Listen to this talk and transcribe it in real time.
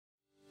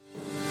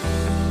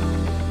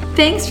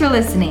Thanks for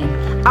listening.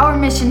 Our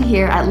mission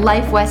here at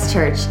Life West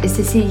Church is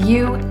to see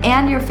you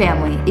and your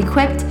family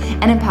equipped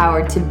and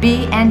empowered to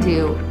be and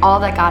do all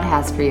that God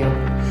has for you.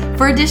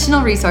 For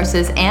additional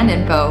resources and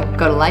info,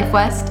 go to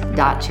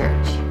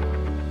lifewest.church.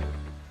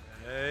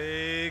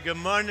 Hey, good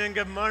morning,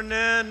 good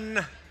morning.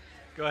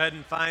 Go ahead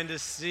and find a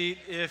seat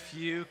if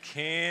you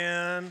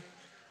can.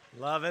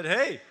 Love it.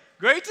 Hey,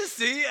 great to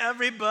see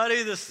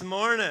everybody this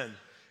morning.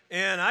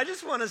 And I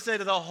just want to say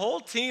to the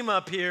whole team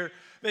up here,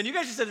 man, you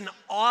guys just did an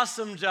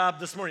awesome job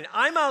this morning.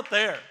 I'm out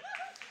there,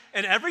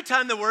 and every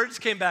time the words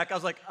came back, I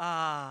was like,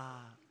 ah.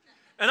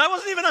 And I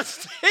wasn't even on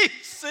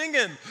stage singing.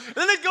 And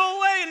then they'd go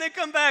away, and they'd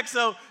come back.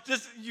 So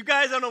just, you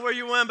guys, I don't know where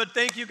you went, but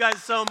thank you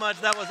guys so much.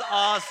 That was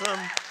awesome.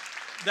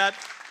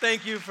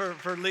 Thank you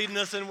for leading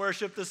us in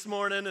worship this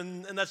morning,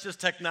 and that's just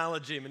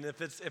technology. I mean,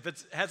 if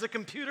it has a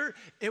computer,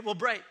 it will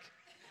break.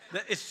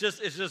 It's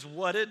just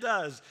what it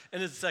does.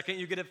 And the second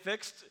you get it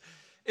fixed,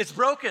 it's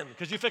broken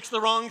because you fixed the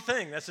wrong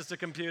thing. That's just a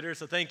computer.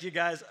 So thank you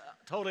guys.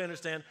 Totally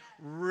understand.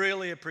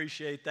 Really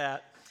appreciate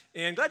that.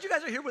 And glad you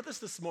guys are here with us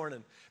this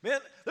morning. Man,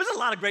 there's a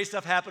lot of great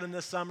stuff happening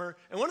this summer.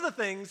 And one of the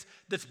things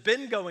that's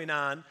been going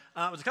on,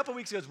 was a couple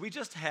weeks ago, we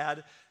just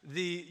had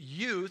the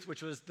youth,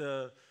 which was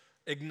the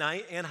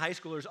Ignite and high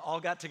schoolers, all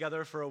got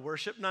together for a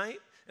worship night.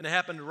 And it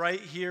happened right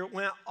here. It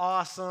went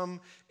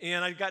awesome.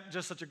 And I got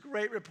just such a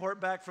great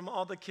report back from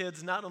all the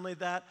kids. Not only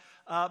that,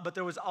 but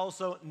there was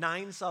also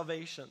 9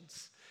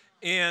 salvations.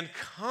 And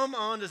come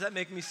on, does that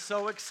make me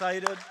so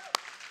excited?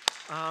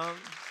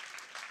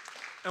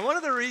 And one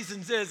of the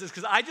reasons is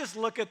because I just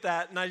look at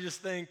that and I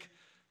just think,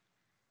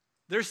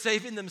 they're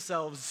saving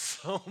themselves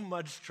so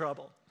much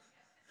trouble,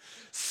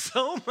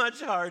 so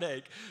much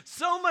heartache,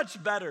 so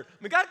much better.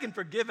 I mean, God can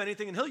forgive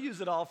anything and he'll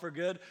use it all for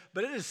good,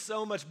 but it is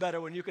so much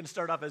better when you can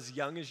start off as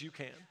young as you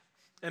can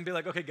and be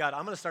like, okay, God,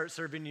 I'm going to start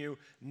serving you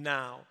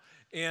now.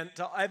 And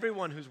to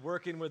everyone who's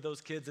working with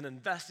those kids and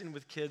investing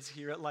with kids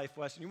here at Life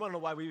West, and you want to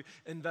know why we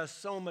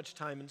invest so much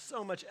time and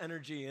so much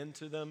energy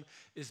into them,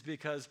 is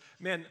because,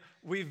 man,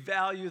 we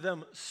value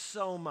them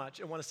so much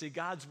and want to see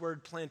God's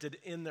word planted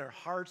in their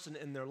hearts and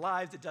in their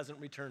lives. It doesn't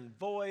return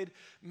void.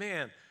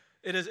 Man,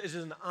 it is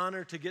an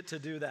honor to get to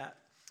do that.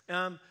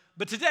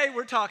 But today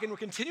we're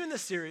continuing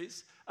this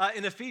series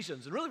in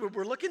Ephesians. And really,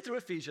 we're looking through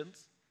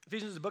Ephesians.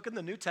 Ephesians is a book in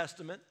the New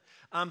Testament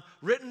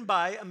written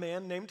by a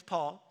man named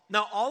Paul.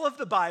 Now, all of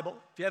the Bible,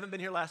 if you haven't been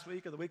here last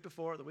week or the week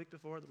before,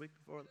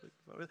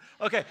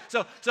 okay,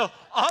 so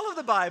all of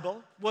the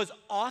Bible was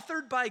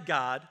authored by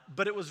God,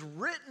 but it was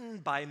written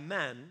by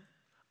men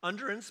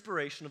under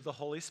inspiration of the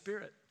Holy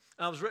Spirit.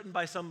 And it was written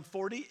by some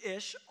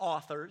 40-ish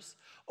authors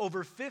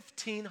over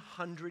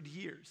 1,500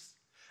 years.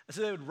 And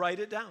so they would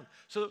write it down.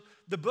 So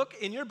the book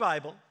in your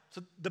Bible,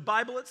 so the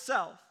Bible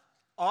itself,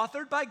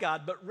 authored by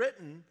God, but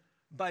written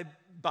by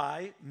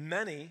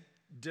many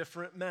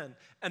different men.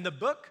 And the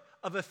book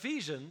of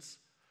Ephesians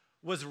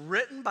was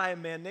written by a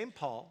man named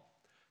Paul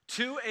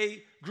to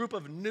a group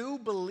of new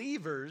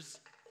believers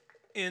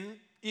in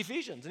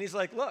Ephesians. And he's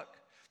like, look,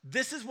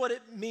 this is what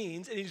it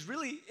means. And he's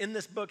really, in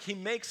this book, he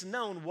makes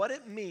known what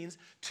it means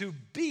to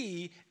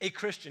be a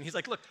Christian. He's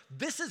like, look,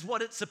 this is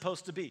what it's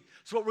supposed to be.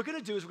 So what we're going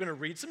to do is we're going to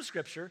read some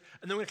scripture,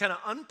 and then we're going to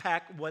kind of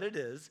unpack what it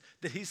is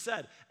that he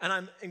said. And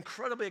I'm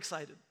incredibly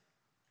excited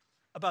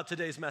about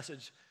today's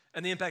message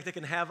and the impact it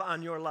can have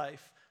on your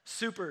life.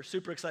 Super,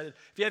 super excited.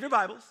 If you have your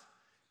Bibles,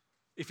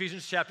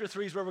 Ephesians chapter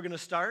 3 is where we're going to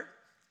start.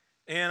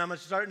 And I'm going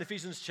to start in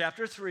Ephesians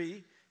chapter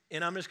 3,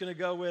 and I'm just going to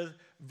go with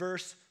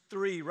verse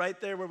 3, right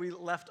there where we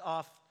left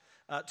off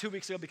 2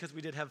 weeks ago because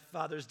we did have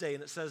Father's Day.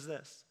 And it says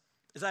this,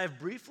 as I have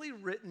briefly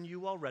written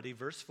you already,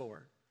 verse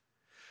 4,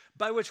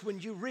 by which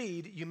when you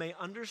read, you may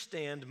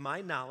understand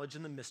my knowledge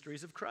in the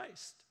mysteries of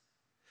Christ,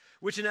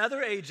 which in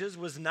other ages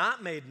was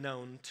not made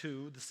known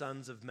to the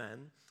sons of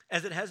men,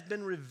 as it has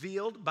been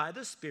revealed by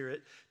the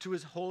Spirit to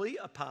his holy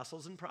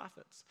apostles and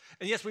prophets.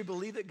 And yes, we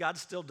believe that God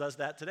still does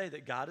that today,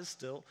 that God is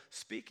still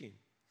speaking.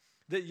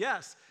 That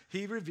yes,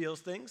 he reveals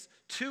things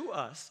to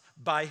us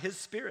by his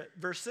Spirit.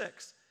 Verse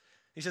 6,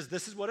 he says,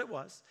 this is what it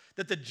was,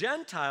 that the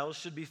Gentiles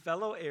should be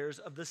fellow heirs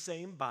of the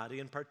same body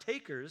and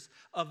partakers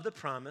of the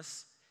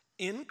promise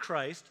in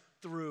Christ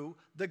through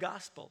the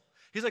gospel.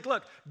 He's like,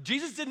 look,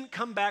 Jesus didn't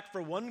come back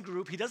for one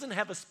group. He doesn't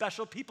have a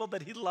special people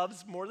that he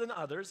loves more than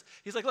others.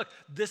 He's like, look,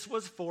 this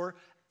was for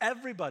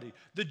everybody.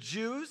 The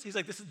Jews, he's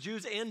like, this is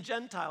Jews and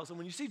Gentiles. And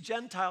when you see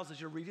Gentiles as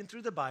you're reading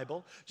through the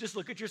Bible, just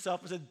look at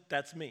yourself and say,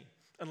 that's me.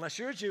 Unless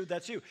you're a Jew,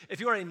 that's you.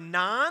 If you are a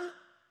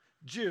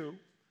non-Jew,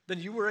 then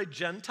you were a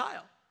Gentile.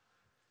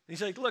 And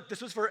he's like, look,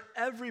 this was for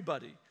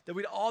everybody, that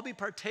we'd all be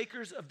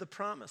partakers of the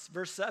promise.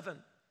 Verse 7.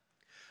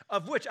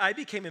 Of which I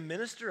became a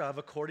minister of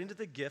according to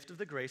the gift of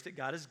the grace that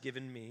God has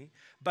given me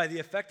by the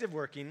effective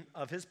working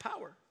of his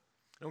power.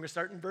 And we're going to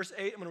start in verse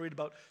 8. I'm going to read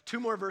about 2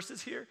 more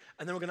verses here,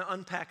 and then we're going to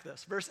unpack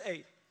this. Verse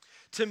 8,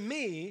 to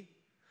me,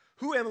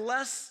 who am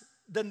less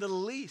than the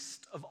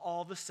least of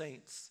all the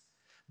saints,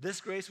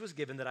 this grace was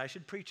given that I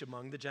should preach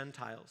among the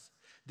Gentiles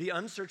the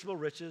unsearchable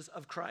riches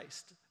of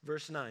Christ.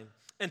 Verse 9,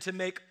 and to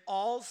make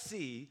all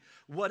see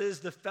what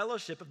is the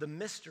fellowship of the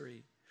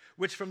mystery,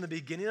 which from the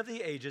beginning of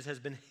the ages has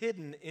been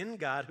hidden in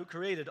God who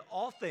created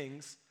all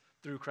things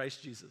through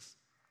Christ Jesus.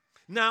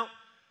 Now,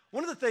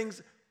 one of the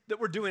things that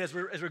we're doing as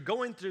we're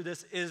going through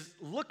this is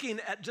looking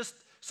at just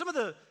some of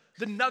the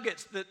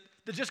nuggets that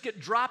just get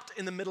dropped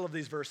in the middle of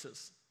these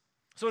verses.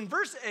 So in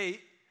verse 8,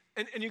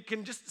 and you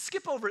can just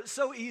skip over it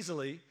so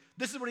easily,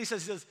 this is what he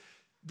says. He says,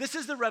 this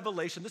is the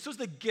revelation. This was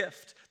the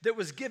gift that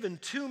was given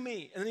to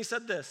me. And then he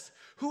said this,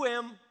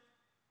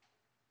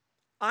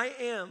 I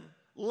am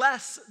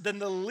less than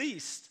the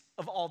least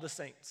of all the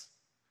saints.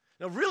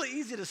 Now, really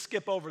easy to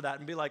skip over that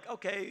and be like,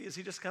 okay, is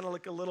he just kind of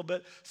like a little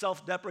bit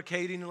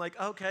self-deprecating and like,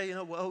 okay,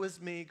 woe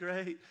is me,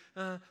 great.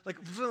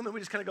 Like, boom, and we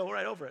just kind of go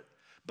right over it.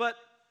 But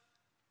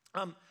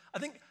I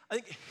think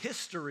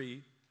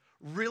history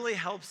really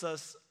helps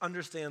us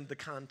understand the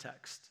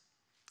context.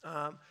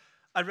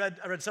 I read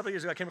several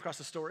years ago, I came across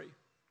a story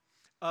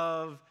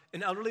of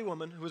an elderly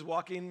woman who was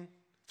walking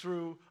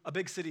through a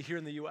big city here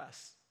in the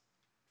U.S.,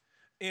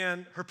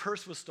 and her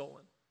purse was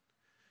stolen.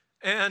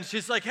 And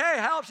she's like, hey,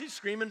 help. She's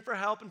screaming for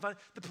help. And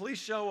the police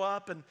show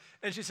up, and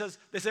they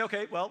say,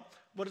 okay, well,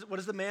 what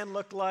does the man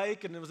look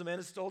like? And it was a man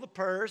who stole the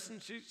purse,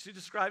 and she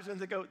describes it,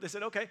 and they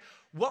said, okay,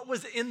 what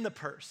was in the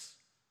purse?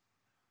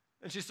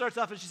 And she starts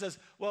off and she says,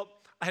 well,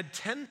 I had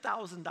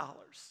 $10,000.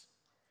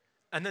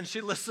 And then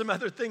she lists some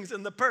other things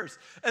in the purse.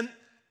 And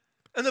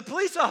the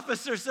police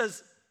officer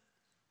says,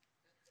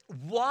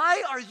 what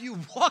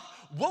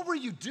were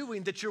you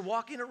doing that you're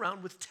walking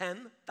around with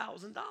 $10,000?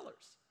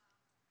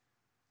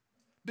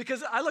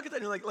 Because I look at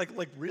that and you're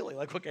like really?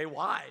 Like, okay,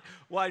 why?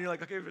 Why? And you're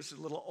like, okay, it's a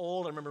little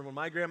old. I remember when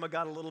my grandma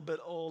got a little bit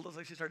old, I was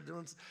like,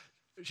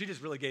 she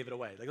just really gave it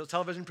away. Like those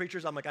television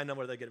preachers, I'm like, I know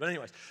where they get it. But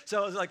anyways,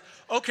 so I was like,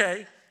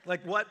 okay,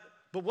 like what?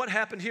 But what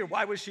happened here?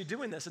 Why was she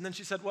doing this? And then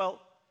she said,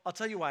 well, I'll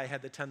tell you why I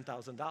had the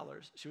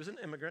 $10,000. She was an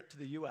immigrant to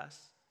the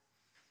U.S.,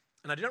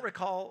 and I do not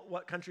recall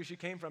what country she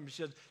came from.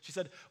 She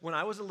said, when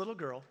I was a little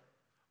girl,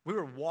 we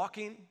were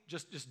walking,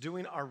 just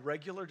doing our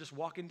regular, just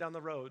walking down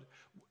the road,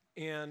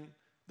 and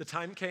the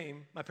time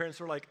came, my parents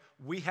were like,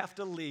 we have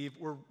to leave.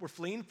 We're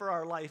fleeing for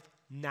our life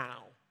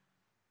now.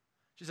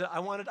 She said,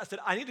 I said,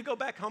 I need to go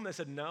back home. And I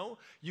said, no,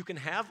 you can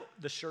have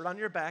the shirt on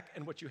your back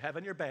and what you have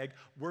in your bag.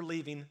 We're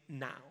leaving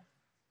now.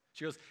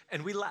 She goes,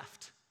 and we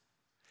left.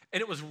 And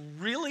it was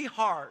really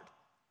hard.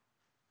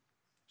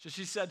 So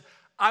she said,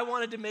 I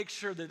wanted to make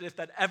sure that if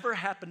that ever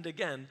happened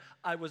again,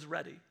 I was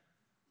ready.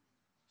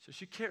 So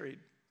she carried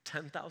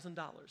 $10,000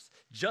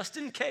 just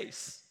in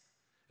case.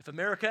 If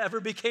America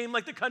ever became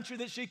like the country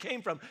that she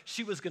came from,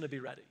 she was going to be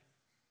ready.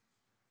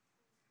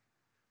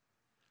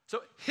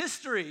 So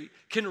history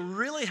can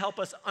really help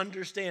us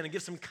understand and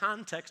give some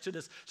context to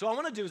this. So what I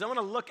want to do is I want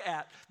to look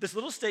at this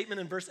little statement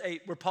in verse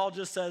 8 where Paul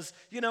just says,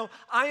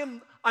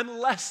 I'm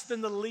less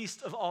than the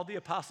least of all the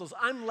apostles.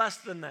 I'm less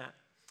than that.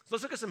 So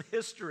let's look at some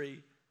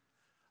history,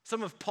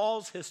 some of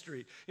Paul's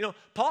history.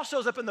 Paul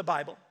shows up in the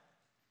Bible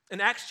in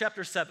Acts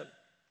chapter 7.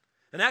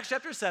 In Acts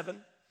chapter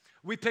 7,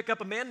 we pick up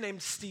a man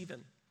named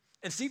Stephen.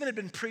 And Stephen had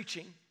been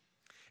preaching,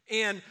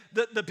 and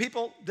the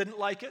people didn't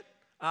like it.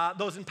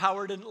 Those in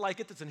power didn't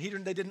like it. The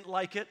Sanhedrin, they didn't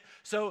like it.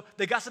 So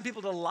they got some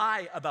people to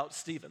lie about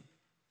Stephen.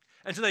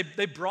 And so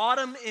they brought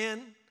him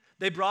in.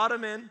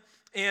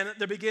 And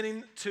they're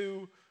beginning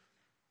to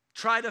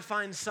try to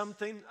find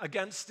something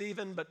against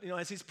Stephen. But,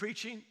 as he's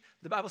preaching,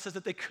 the Bible says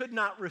that they could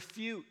not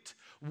refute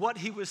what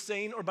he was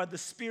saying or by the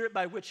spirit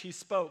by which he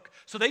spoke.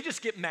 So they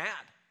just get mad.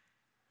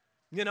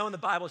 In the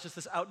Bible, it's just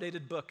this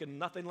outdated book, and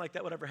nothing like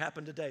that would ever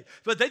happen today.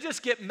 But they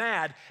just get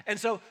mad. And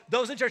so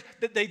those in church,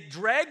 they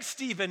drag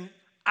Stephen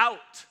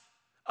out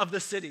of the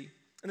city.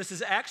 And this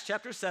is Acts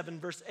chapter 7,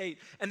 verse 8.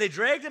 And they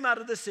dragged him out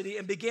of the city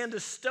and began to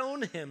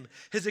stone him.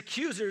 His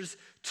accusers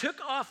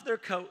took off their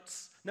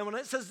coats. Now, when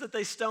it says that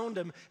they stoned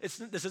him, this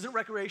isn't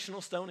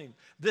recreational stoning.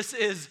 This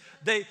is,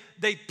 they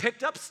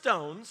picked up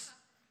stones,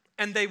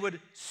 and they would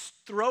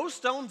throw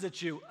stones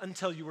at you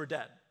until you were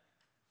dead.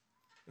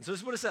 And so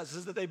this is what it says. It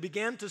says that they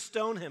began to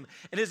stone him,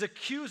 and his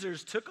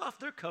accusers took off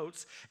their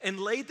coats and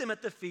laid them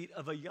at the feet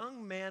of a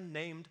young man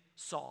named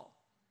Saul.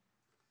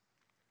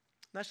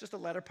 And that's just the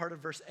latter part of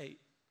verse 8.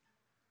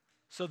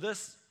 So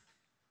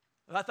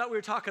I thought we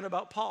were talking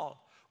about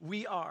Paul.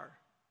 We are.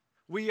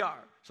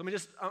 So I'm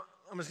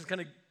just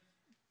kind of,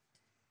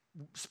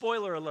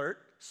 spoiler alert,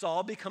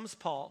 Saul becomes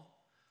Paul.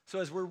 So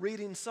as we're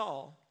reading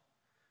Saul,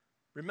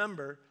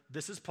 remember,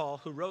 this is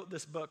Paul who wrote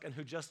this book and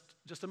who just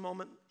a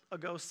moment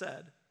ago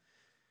said,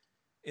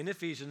 in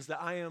Ephesians,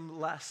 that I am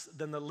less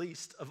than the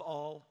least of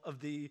all of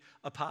the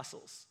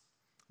apostles.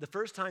 The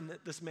first time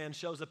that this man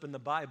shows up in the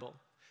Bible,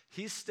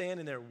 he's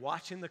standing there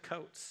watching the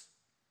coats,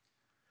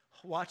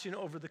 watching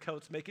over the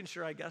coats, making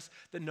sure, I guess,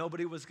 that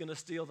nobody was going to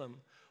steal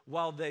them,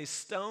 while they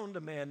stoned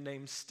a man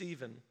named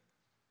Stephen.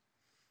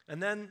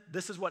 And then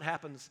this is what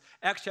happens.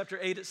 Acts chapter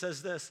 8, it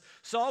says this,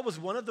 Saul was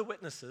one of the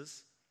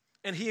witnesses,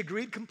 and he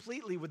agreed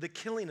completely with the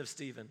killing of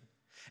Stephen.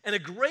 And a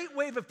great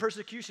wave of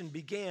persecution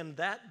began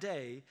that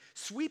day,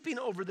 sweeping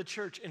over the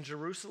church in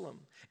Jerusalem.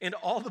 And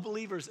all the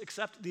believers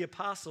except the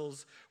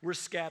apostles were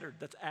scattered.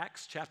 That's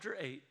Acts chapter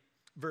 8,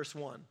 verse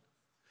 1.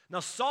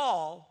 Now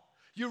Saul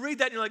You read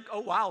that and you're like, oh,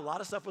 wow, a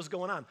lot of stuff was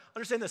going on.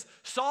 Understand this.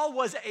 Saul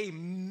was a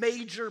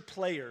major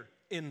player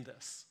in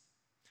this.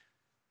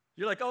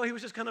 You're like, oh, he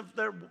was just kind of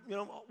there,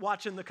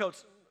 watching the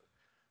coats.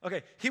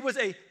 Okay, he was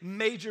a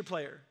major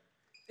player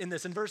in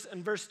this. In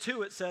verse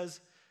 2, it says,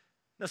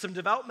 now some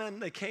devout men,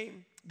 they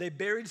came, they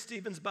buried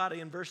Stephen's body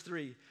in verse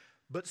 3,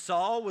 but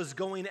Saul was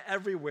going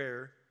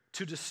everywhere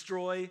to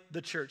destroy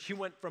the church. He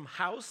went from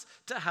house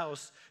to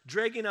house,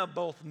 dragging up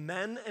both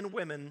men and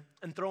women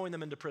and throwing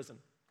them into prison.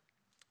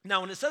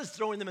 Now, when it says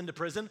throwing them into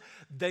prison,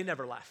 they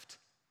never left.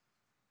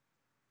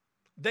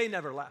 They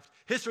never left.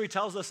 History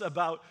tells us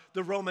about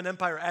the Roman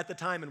Empire at the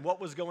time and what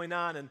was going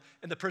on and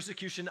the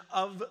persecution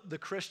of the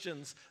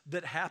Christians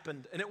that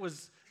happened. And it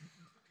was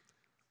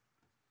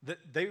that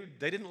they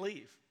didn't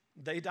leave.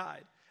 They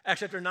died. Acts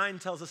chapter 9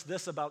 tells us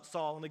this about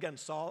Saul. And again,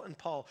 Saul and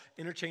Paul,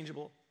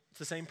 interchangeable. It's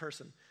the same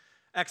person.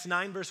 Acts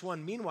 9 verse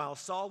 1, meanwhile,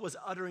 Saul was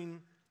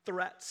uttering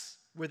threats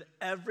with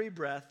every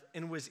breath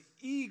and was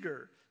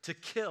eager to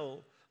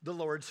kill the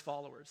Lord's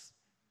followers.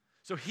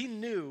 So he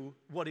knew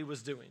what he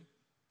was doing.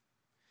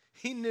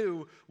 He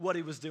knew what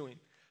he was doing.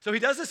 So he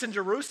does this in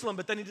Jerusalem,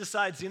 but then he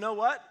decides, you know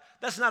what?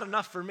 That's not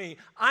enough for me.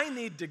 I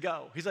need to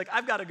go. He's like,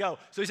 I've got to go.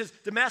 So he says,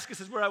 Damascus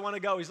is where I want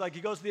to go. He's like,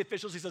 he goes to the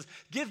officials. He says,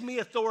 give me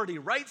authority.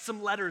 Write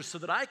some letters so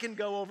that I can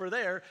go over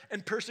there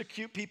and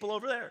persecute people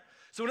over there.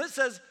 So when it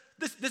says,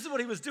 this is what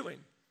he was doing.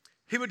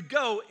 He would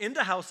go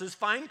into houses,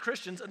 find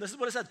Christians, and this is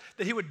what it says,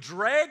 that he would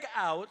drag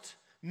out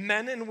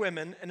men and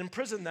women and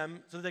imprison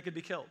them so that they could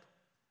be killed.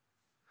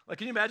 Like,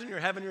 can you imagine you're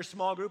having your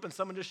small group and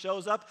someone just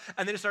shows up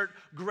and they just start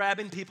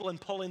grabbing people and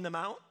pulling them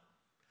out?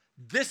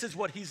 This is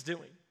what he's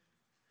doing.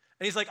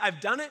 And he's like, I've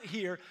done it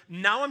here.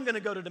 Now I'm going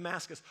to go to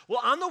Damascus. Well,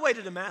 on the way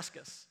to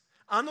Damascus,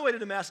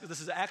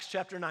 this is Acts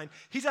chapter 9.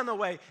 He's on the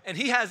way, and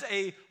he has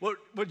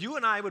what you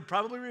and I would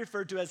probably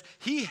refer to as,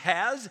 he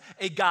has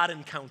a God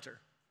encounter.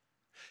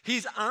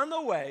 He's on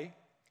the way.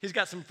 He's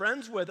got some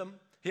friends with him.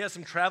 He has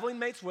some traveling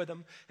mates with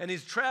him, and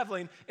he's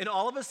traveling, and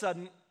all of a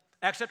sudden,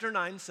 Acts chapter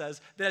 9 says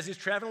that as he's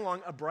traveling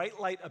along, a bright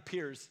light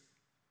appears.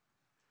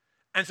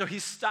 And so he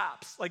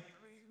stops, like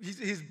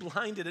he's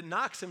blinded. It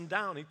knocks him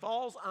down. He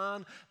falls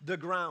on the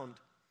ground.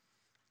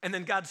 And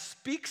then God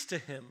speaks to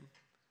him.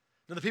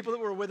 Now the people that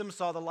were with him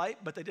saw the light,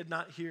 but they did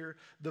not hear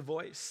the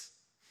voice.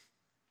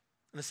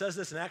 And it says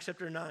this in Acts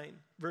chapter 9,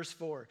 verse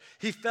 4.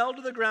 He fell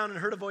to the ground and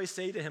heard a voice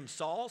say to him,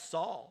 Saul,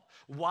 Saul,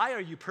 why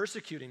are you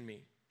persecuting me?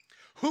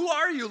 Who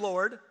are you,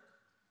 Lord?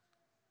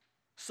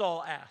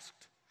 Saul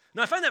asked.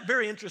 Now, I find that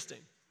very interesting,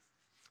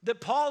 that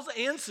Paul's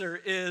answer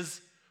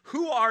is,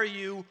 who are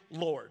you,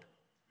 Lord?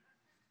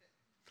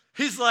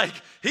 He's like,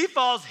 he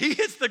falls, he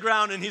hits the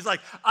ground, and he's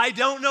like, I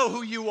don't know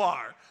who you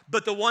are,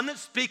 but the one that's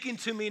speaking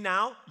to me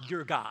now,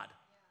 you're God.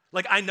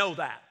 Like, I know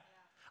that.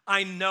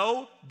 I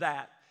know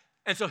that.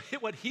 And so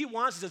what he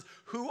wants is,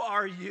 who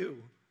are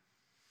you?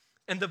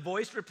 And the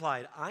voice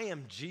replied, I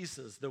am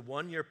Jesus, the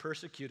one you're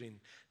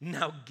persecuting.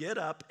 Now get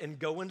up and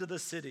go into the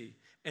city,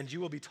 and you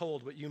will be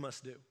told what you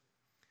must do.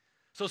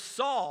 So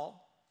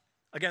Saul,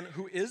 again,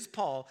 who is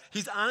Paul,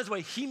 he's on his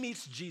way. He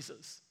meets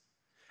Jesus,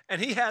 and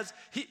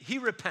he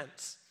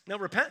repents. Now,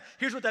 repent,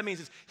 here's what that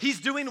means. He's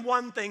doing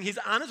one thing. He's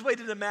on his way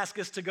to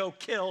Damascus to go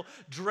kill,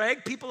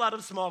 drag people out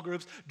of small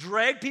groups,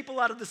 drag people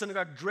out of the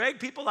synagogue, drag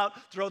people out,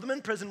 throw them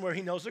in prison where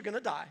he knows they're going to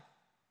die.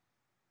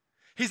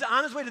 He's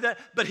on his way to that,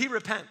 but he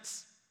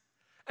repents.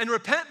 And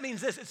repent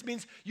means this. It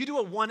means you do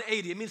a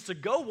 180. It means to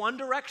go one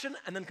direction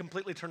and then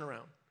completely turn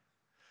around.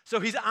 So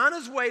he's on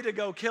his way to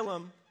go kill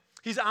him.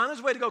 He's on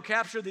his way to go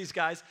capture these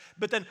guys,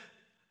 but then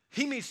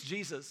he meets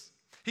Jesus.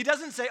 He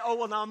doesn't say, oh,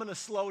 well, now I'm going to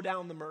slow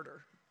down the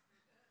murder.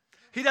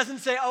 He doesn't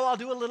say, oh, I'll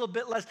do a little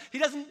bit less. He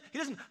doesn't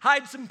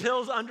hide some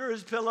pills under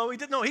his pillow.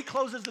 He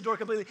closes the door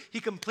completely.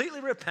 He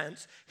completely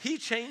repents. He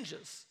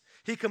changes.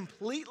 He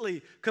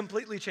completely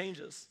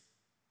changes.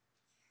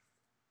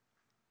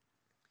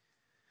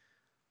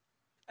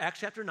 Acts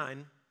chapter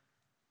 9,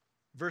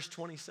 verse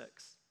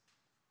 26.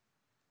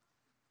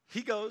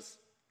 He goes,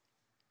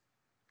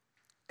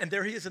 and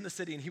there he is in the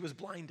city, and he was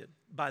blinded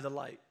by the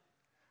light.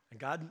 And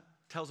God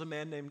tells a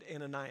man named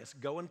Ananias,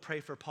 go and pray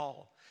for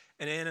Paul.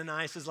 And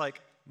Ananias is like,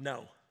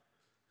 no.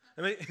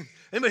 I mean,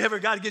 anybody ever,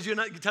 God tells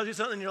you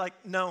something, and you're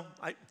like, no,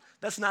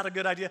 that's not a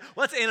good idea.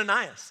 Well, that's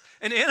Ananias.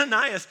 And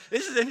Ananias,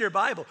 this is in your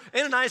Bible.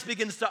 Ananias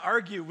begins to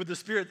argue with the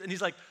Spirit, and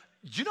he's like,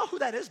 do you know who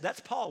that is? That's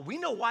Paul. We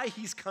know why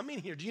he's coming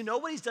here. Do you know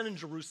what he's done in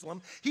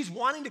Jerusalem? He's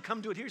wanting to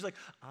come do it here. He's like,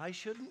 I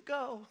shouldn't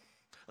go.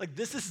 Like,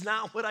 this is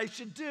not what I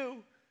should do.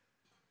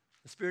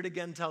 The Spirit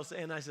again tells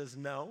Ananias, says,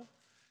 no,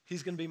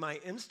 he's going to be my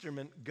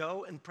instrument.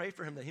 Go and pray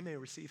for him that he may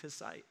receive his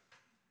sight.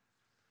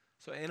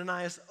 So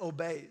Ananias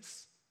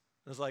obeys.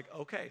 I was like,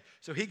 okay.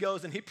 So he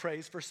goes and he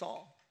prays for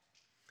Saul.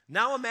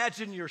 Now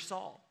imagine you're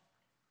Saul.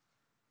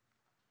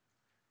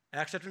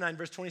 Acts chapter 9,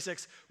 verse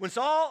 26. When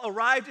Saul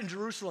arrived in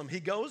Jerusalem,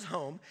 he goes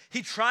home.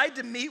 He tried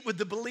to meet with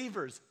the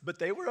believers, but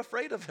they were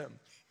afraid of him.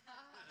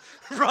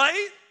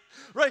 Right?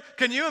 Right?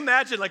 Can you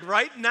imagine, like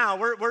right now,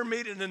 we're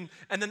meeting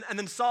and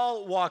then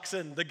Saul walks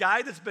in, the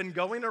guy that's been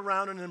going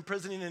around and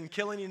imprisoning and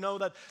killing,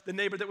 that the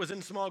neighbor that was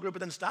in small group but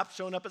then stopped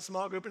showing up at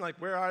small group and like,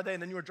 where are they?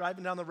 And then you were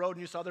driving down the road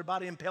and you saw their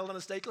body impaled on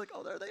a stake, like,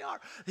 oh, there they are.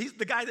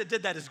 The guy that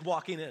did that is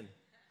walking in.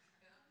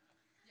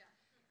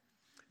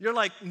 You're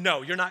like,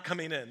 no, you're not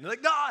coming in. They're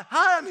like, no,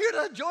 hi, I'm here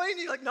to join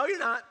you. Like, no, you're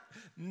not.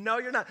 No,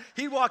 you're not.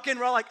 He'd walk in,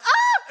 we're all like,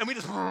 ah! And we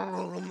just,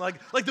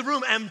 like the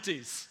room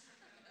empties.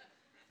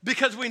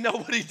 Because we know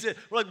what he did.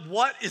 We're like,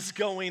 what is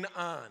going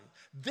on?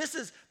 This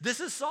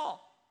is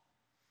Saul.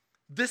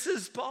 This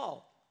is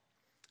Paul.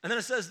 And then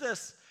it says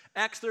this,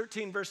 Acts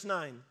 13, verse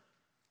 9.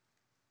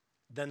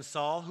 Then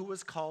Saul, who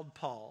was called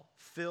Paul,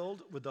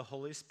 filled with the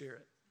Holy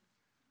Spirit.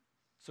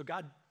 So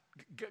God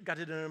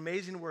did an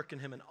amazing work in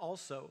him, and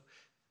also,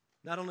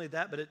 not only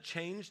that, but it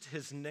changed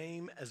his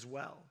name as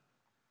well.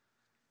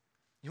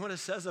 You know what it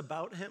says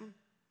about him?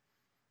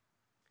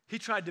 He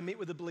tried to meet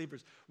with the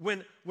believers.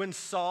 When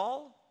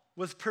Saul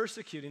was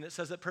persecuting, it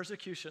says that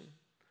persecution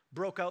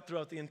broke out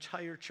throughout the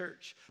entire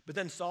church. But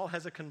then Saul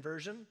has a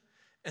conversion,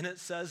 and it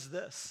says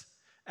this,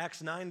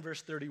 Acts 9,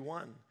 verse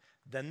 31.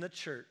 Then the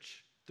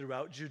church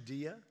throughout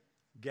Judea,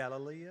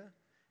 Galilee,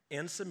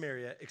 and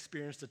Samaria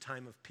experienced a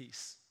time of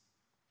peace.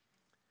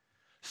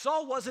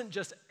 Saul wasn't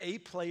just a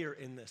player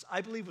in this.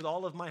 I believe with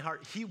all of my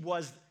heart, he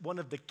was one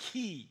of the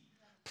key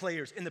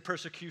players in the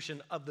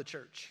persecution of the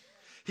church.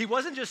 He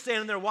wasn't just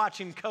standing there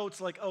watching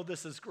coats like, oh,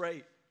 this is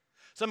great.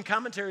 Some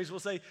commentaries will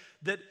say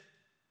that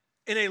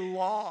in a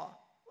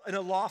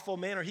lawful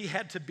manner, he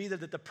had to be there,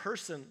 that the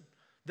person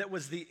that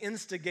was the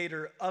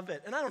instigator of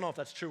it, and I don't know if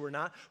that's true or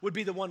not, would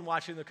be the one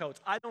watching the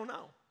coats. I don't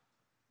know.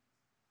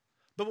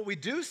 But what we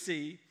do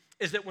see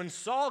is that when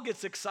Saul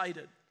gets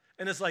excited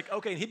and it's like,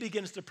 okay, and he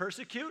begins to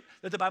persecute,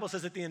 that the Bible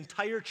says that the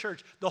entire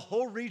church, the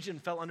whole region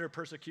fell under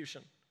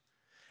persecution.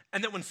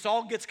 And that when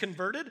Saul gets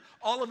converted,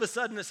 all of a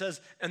sudden it says,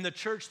 and the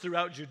church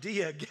throughout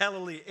Judea,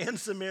 Galilee, and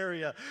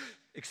Samaria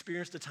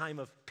experienced a time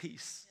of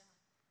peace.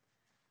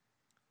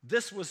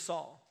 This was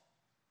Saul.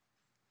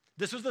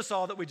 This was the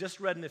Saul that we just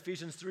read in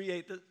Ephesians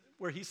 3:8,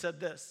 where he said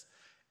this,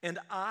 and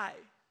I,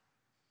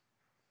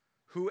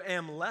 who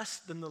am less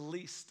than the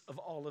least of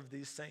all of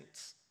these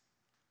saints.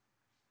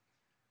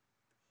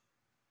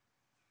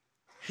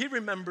 He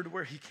remembered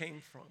where he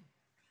came from.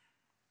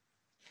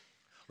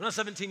 When I was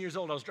 17 years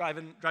old, I was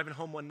driving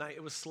home one night.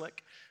 It was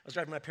slick. I was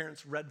driving my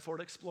parents' red Ford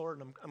Explorer,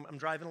 and I'm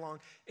driving along,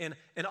 and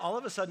all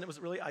of a sudden, it was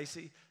really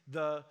icy.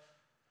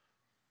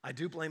 I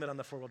do blame it on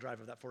the four-wheel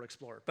drive of that Ford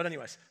Explorer. But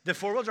anyways, the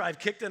four-wheel drive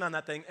kicked in on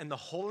that thing, and the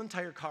whole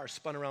entire car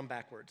spun around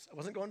backwards. I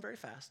wasn't going very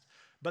fast,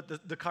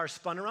 but the car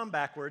spun around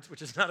backwards,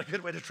 which is not a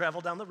good way to travel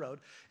down the road.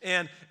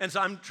 And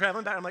so I'm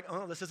traveling back. I'm like,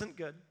 oh, this isn't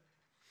good.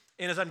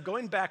 And as I'm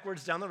going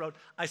backwards down the road,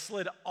 I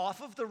slid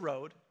off of the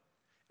road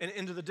and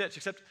into the ditch,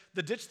 except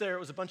the ditch there, it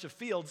was a bunch of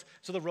fields,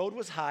 so the road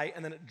was high,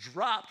 and then it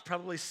dropped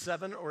probably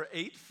 7 or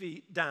 8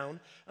 feet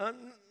down.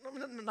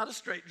 Not a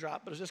straight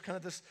drop, but it was just kind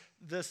of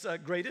this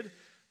graded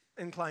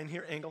incline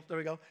here, angle, there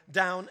we go,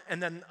 down,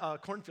 and then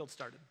cornfield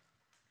started.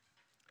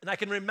 And I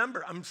can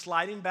remember, I'm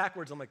sliding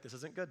backwards. I'm like, this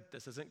isn't good,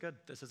 this isn't good,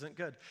 this isn't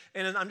good.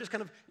 And I'm just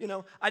kind of,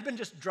 I'd been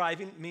just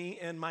driving, me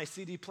and my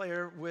CD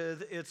player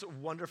with its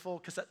wonderful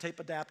cassette tape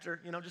adapter,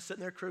 just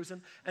sitting there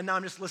cruising, and now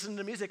I'm just listening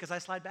to music as I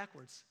slide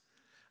backwards.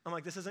 I'm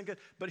like, this isn't good.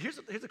 But here's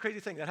the crazy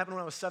thing. That happened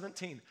when I was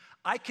 17.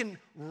 I can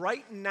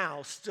right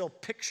now still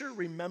picture,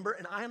 remember,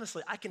 and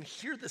I can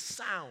hear the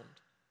sound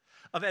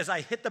of as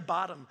I hit the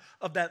bottom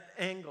of that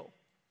angle.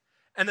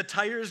 And the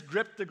tires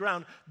gripped the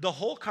ground. The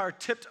whole car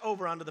tipped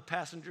over onto the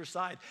passenger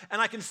side. And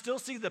I can still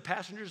see the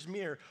passenger's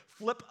mirror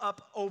flip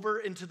up over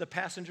into the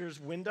passenger's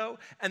window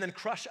and then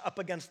crush up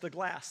against the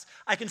glass.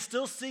 I can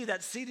still see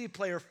that CD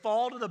player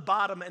fall to the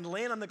bottom and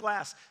land on the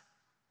glass.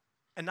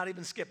 And not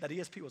even skip. That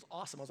ESP was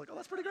awesome. I was like, oh,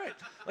 that's pretty great.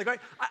 Like, right?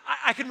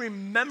 I can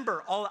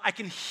remember I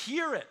can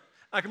hear it.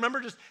 I can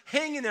remember just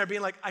hanging there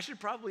being like, I should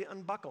probably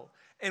unbuckle.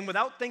 And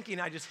without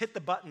thinking, I just hit the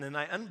button and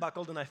I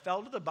unbuckled and I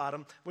fell to the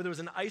bottom where there was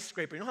an ice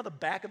scraper. You know how the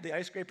back of the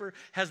ice scraper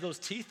has those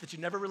teeth that you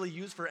never really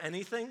use for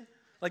anything?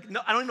 Like,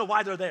 no, I don't even know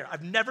why they're there.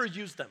 I've never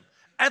used them,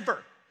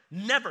 ever.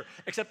 Never,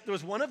 except there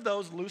was one of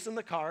those loose in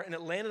the car, and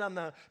it landed on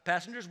the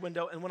passenger's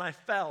window, and when I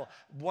fell,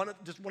 it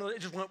just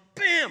went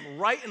bam,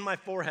 right in my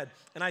forehead,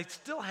 and I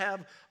still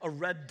have a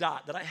red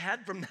dot that I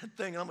had from that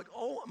thing, and I'm like,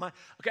 oh, my,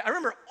 okay, I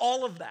remember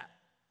all of that.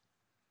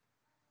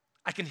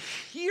 I can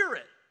hear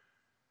it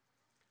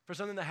for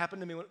something that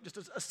happened to me, just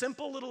a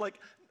simple little,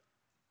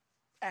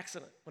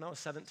 accident when I was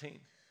 17.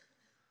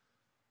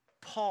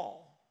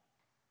 Paul,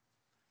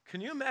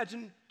 can you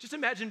imagine, just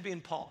imagine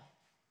being Paul.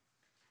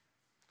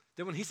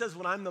 That when he says,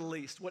 when I'm the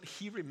least, what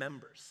he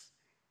remembers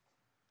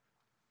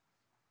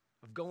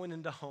of going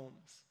into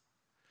homes.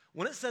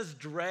 When it says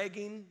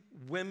dragging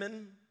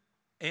women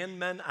and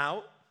men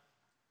out,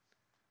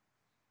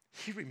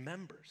 he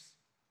remembers.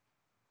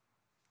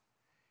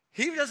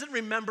 He doesn't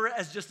remember it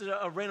as just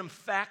a random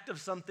fact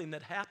of something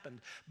that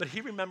happened, but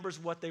he remembers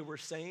what they were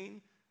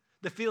saying,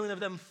 the feeling of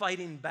them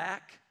fighting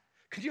back.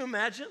 Could you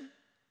imagine?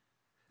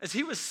 As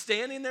he was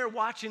standing there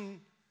watching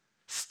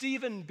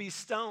Stephen be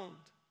stoned.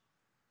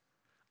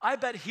 I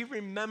bet he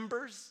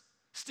remembers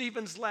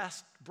Stephen's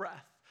last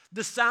breath.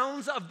 The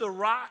sounds of the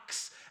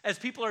rocks as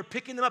people are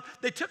picking them up.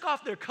 They took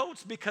off their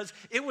coats because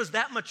it was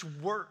that much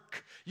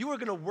work. You were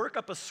going to work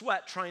up a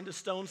sweat trying to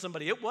stone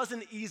somebody. It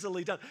wasn't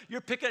easily done. You're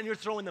picking and you're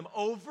throwing them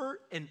over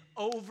and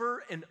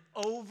over and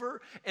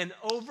over and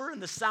over,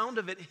 and the sound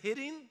of it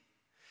hitting.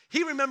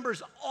 He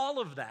remembers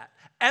all of that,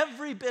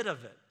 every bit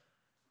of it.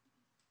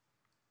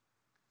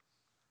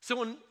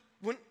 So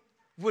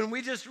when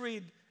we just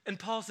read, and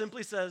Paul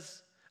simply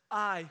says,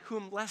 I, who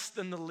am less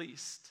than the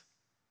least,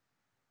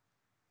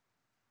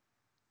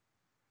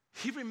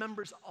 he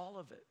remembers all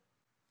of it.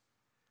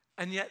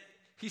 And yet,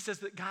 he says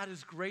that God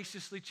has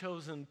graciously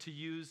chosen to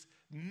use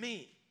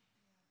me.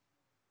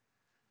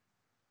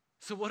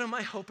 So what am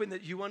I hoping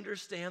that you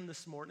understand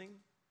this morning?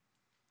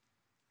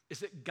 Is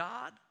that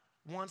God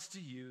wants to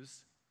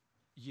use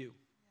you.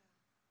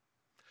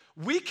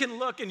 We can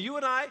look, and you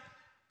and I,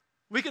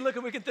 we can look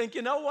and we can think,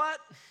 you know what?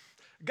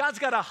 God's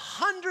got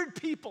 100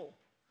 people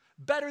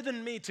better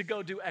than me to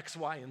go do X,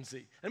 Y, and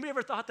Z. Have we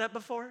ever thought that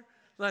before?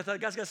 I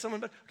thought, God's got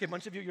someone better. Okay, a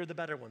bunch of you, you're the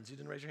better ones. You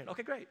didn't raise your hand.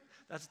 Okay, great.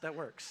 That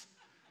works.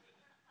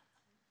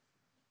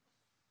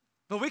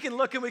 But we can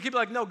look and we can be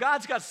like, no,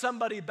 God's got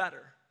somebody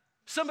better.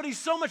 Somebody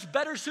so much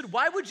better suited.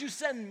 Why would you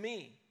send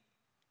me?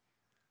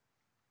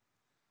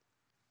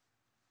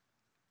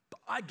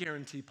 But I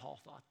guarantee Paul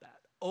thought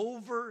that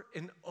over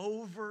and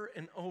over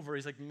and over.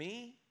 He's like,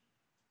 me?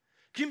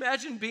 Can you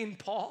imagine being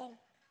Paul?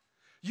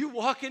 You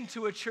walk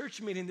into a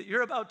church meeting that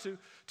you're about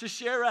to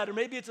share at, or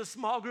maybe it's a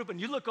small group,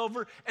 and you look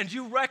over and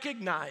you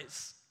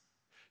recognize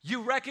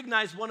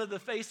one of the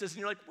faces, and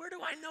you're like, where do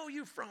I know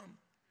you from?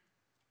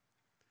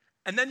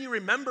 And then you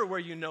remember where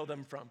you know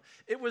them from.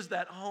 It was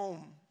that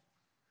home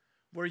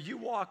where you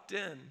walked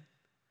in,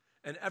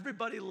 and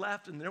everybody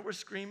left, and they were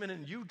screaming,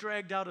 and you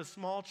dragged out a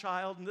small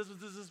child, and this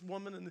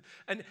woman,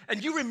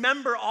 and you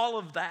remember all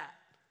of that.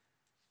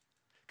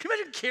 Can you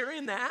imagine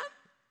carrying that?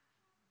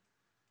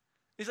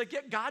 He's like,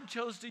 yeah, God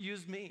chose to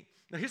use me.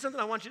 Now, here's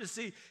something I want you to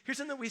see. Here's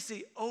something that we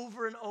see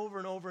over and over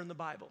and over in the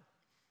Bible,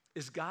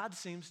 is God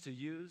seems to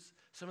use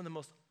some of the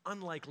most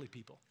unlikely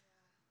people.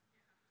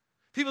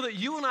 People that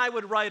you and I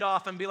would write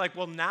off and be like,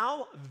 well,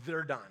 now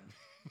they're done.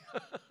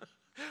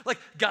 Like,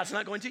 God's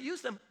not going to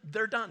use them.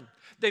 They're done.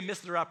 They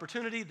missed their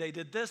opportunity. They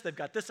did this. They've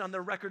got this on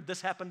their record.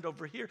 This happened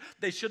over here.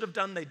 They should have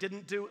done. They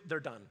didn't do. They're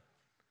done.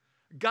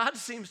 God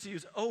seems to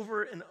use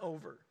over and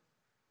over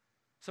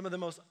some of the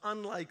most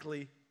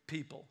unlikely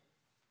people.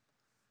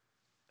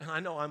 And I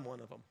know I'm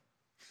one of them.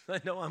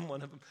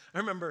 I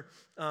remember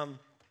I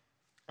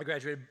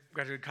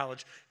graduated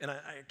college, and I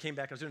came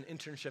back. I was doing an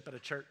internship at a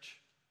church.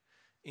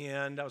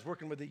 And I was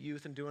working with the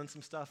youth and doing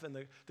some stuff. And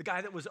the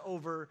guy that was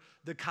over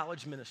the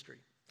college ministry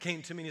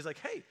came to me, and he's like,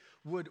 hey,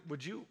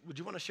 would you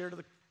want to share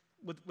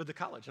with the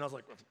college? And I was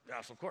like, well,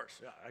 yes, of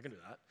course. Yeah, I can do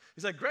that.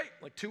 He's like, great.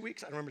 Like 2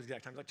 weeks. I don't remember the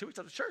exact time. He's like, 2 weeks.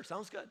 I was like, sure,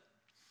 sounds good.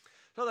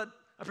 So that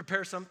I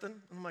prepare something,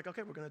 and I'm like,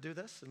 okay, we're going to do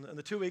this. And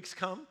the 2 weeks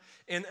come,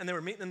 and they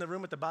were meeting in the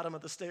room at the bottom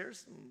of the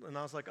stairs, and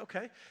I was like,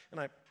 okay. And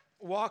I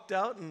walked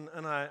out,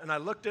 and I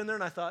looked in there,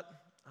 and I thought,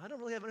 I don't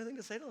really have anything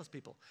to say to those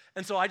people.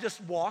 And so I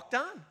just walked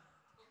on.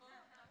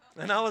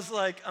 And I was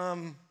like,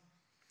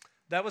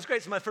 that was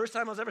great. So my first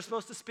time I was ever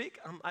supposed to speak,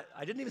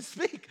 I didn't even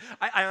speak.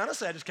 I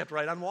honestly, I just kept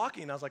right on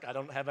walking. I was like, I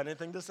don't have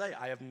anything to say.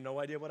 I have no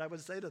idea what I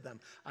would say to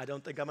them. I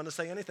don't think I'm going to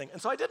say anything. And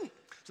so I didn't.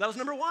 So that was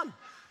number one.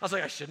 I was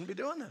like, I shouldn't be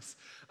doing this.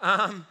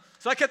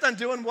 So I kept on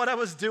doing what I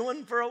was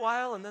doing for a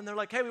while. And then they're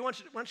like, hey, we want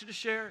you to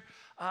share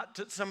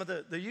to some of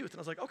the youth. And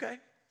I was like, okay.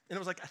 And it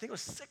was like, I think it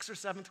was 6th or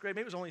 7th grade.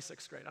 Maybe it was only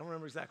 6th grade. I don't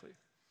remember exactly.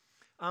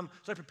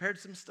 So I prepared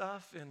some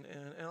stuff, and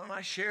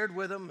I shared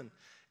with them,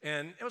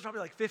 and it was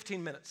probably like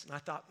 15 minutes. And I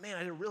thought, man,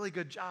 I did a really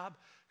good job,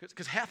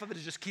 because half of it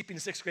is just keeping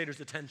 6th graders'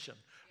 attention,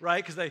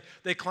 right? Because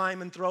they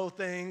climb and throw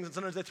things, and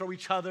sometimes they throw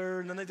each other,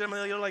 and then they do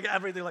like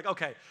everything, like,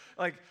 okay,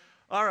 like,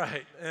 all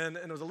right. And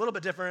it was a little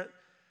bit different.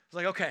 It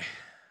was like, okay,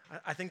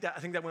 I think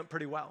that went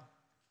pretty well.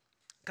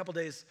 A couple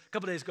days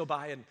go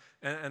by,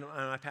 and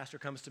my pastor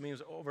comes to me. He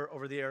was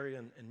over the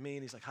area, and me,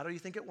 and he's like, how do you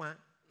think it went?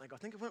 I go, I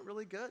think it went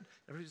really good.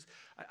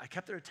 I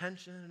kept their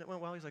attention, and it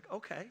went well. He's like,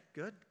 okay,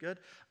 good.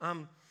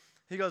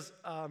 He goes,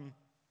 I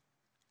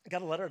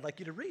got a letter I'd like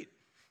you to read.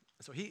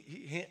 So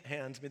he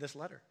hands me this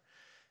letter.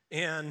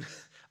 And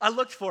I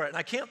looked for it, and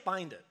I can't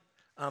find it.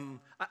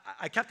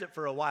 I kept it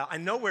for a while. I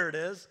know where it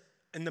is.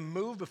 And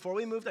before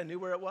we moved, I knew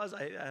where it was.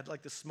 I had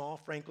like this small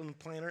Franklin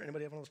planner.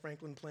 Anybody have one of those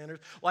Franklin planners?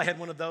 Well, I had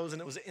one of those,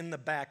 and it was in the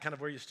back, kind of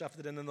where you stuffed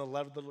it in the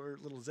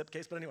little zip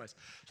case. But anyways,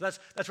 so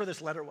that's where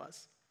this letter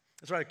was.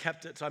 That's where I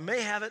kept it. So I may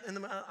have it I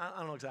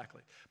don't know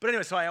exactly. But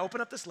anyway, so I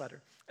open up this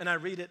letter, and I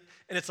read it,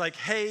 and it's like,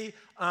 hey,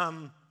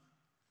 well,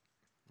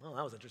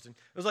 that was interesting.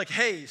 It was like,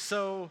 hey,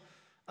 so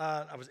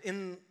I was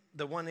in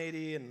the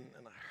 180, and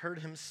I heard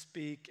him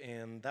speak,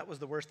 and that was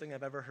the worst thing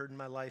I've ever heard in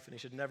my life, and he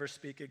should never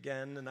speak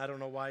again, and I don't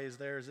know why he's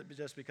there. Is it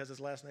just because his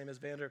last name is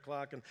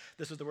Vanderklok, and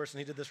this was the worst, and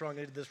he did this wrong, and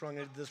he did this wrong,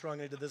 and he did this wrong,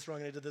 and he did this wrong,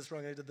 and he did this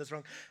wrong, and he did this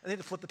wrong, and they had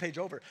to flip the page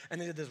over,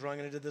 and he did this wrong,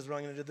 and he did this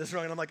wrong, and he did this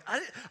wrong, and I'm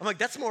like,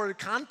 that's more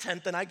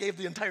content than I gave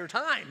the entire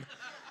time.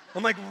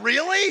 I'm like,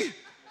 really?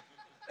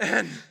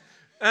 And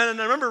I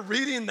remember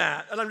reading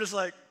that, and I'm just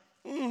like,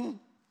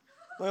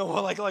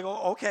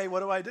 okay, what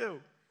do I do?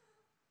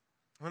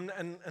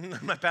 And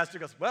my pastor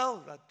goes,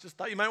 well, I just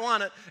thought you might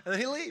want it. And then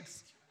he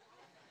leaves.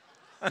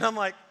 And I'm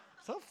like,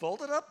 so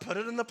fold it up, put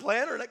it in the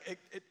planner. And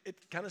it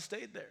kind of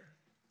stayed there.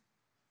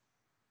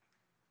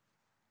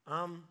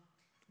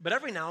 But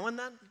every now and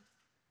then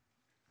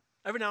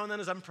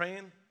as I'm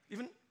praying,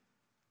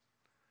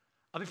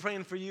 I'll be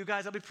praying for you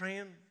guys. I'll be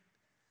praying,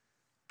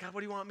 God, what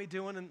do you want me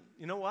doing? And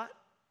you know what?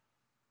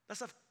 That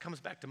stuff comes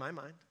back to my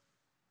mind.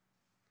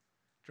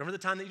 Do you remember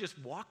the time that you just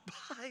walked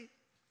by?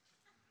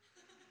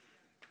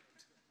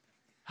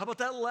 How about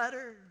that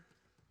letter?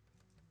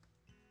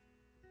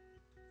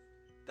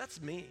 That's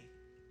me.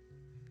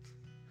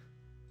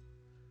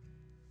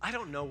 I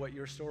don't know what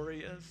your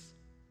story is.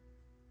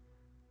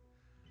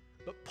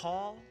 But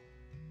Paul,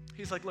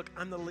 he's like, look,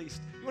 I'm the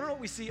least. You want to know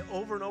what we see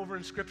over and over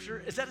in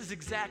Scripture? Is that is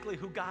exactly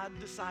who God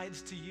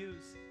decides to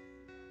use.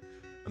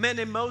 A man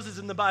named Moses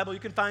in the Bible, you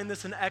can find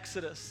this in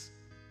Exodus.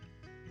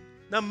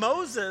 Now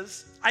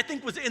Moses, I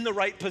think, was in the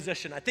right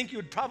position. I think you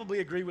would probably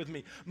agree with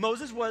me.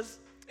 Moses was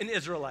an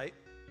Israelite.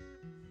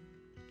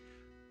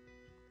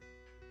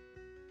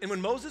 And when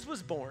Moses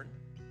was born,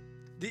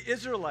 the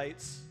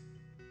Israelites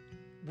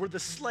were the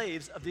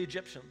slaves of the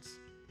Egyptians.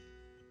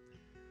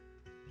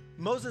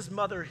 Moses'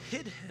 mother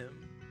hid him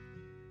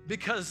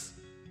because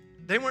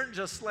they weren't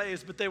just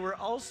slaves, but they were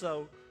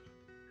also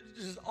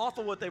just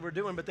awful what they were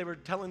doing, but they were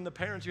telling the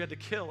parents you had to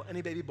kill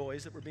any baby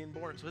boys that were being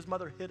born. So his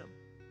mother hid him.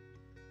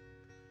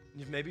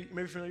 You're maybe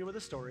familiar with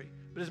the story,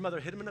 but his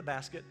mother hid him in a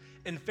basket,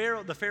 and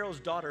the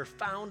Pharaoh's daughter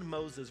found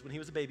Moses when he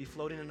was a baby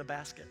floating in a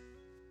basket.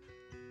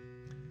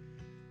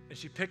 And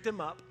she picked him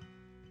up,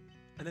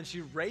 and then she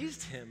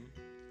raised him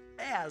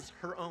as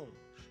her own.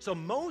 So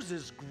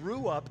Moses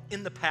grew up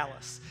in the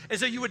palace. And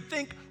so you would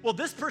think, well,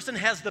 this person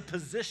has the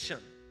position,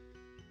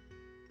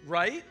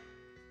 right?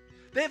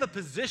 They have a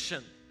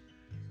position.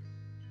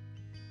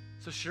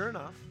 So sure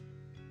enough,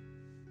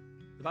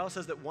 the Bible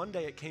says that one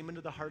day it came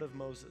into the heart of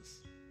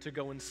Moses to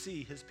go and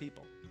see his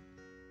people.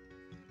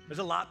 There's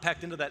a lot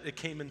packed into that. It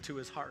came into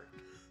his heart.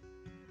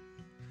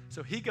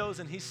 So he goes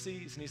and he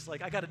sees, and he's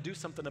like, I got to do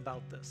something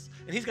about this.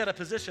 And he's got a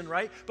position,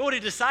 right? But what he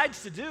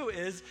decides to do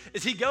is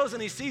he goes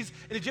and he sees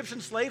an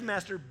Egyptian slave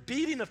master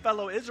beating a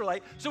fellow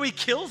Israelite, so he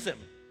kills him.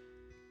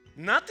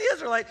 Not the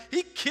Israelite,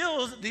 he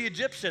kills the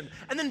Egyptian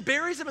and then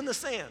buries him in the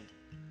sand,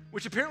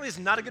 which apparently is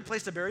not a good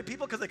place to bury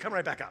people because they come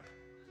right back up.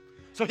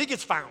 So he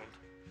gets found.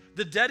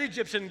 The dead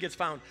Egyptian gets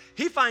found.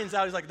 He finds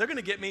out, he's like, they're going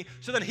to get me.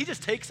 So then he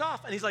just takes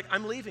off, and he's like,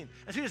 I'm leaving.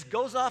 And so he just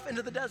goes off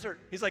into the desert.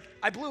 He's like,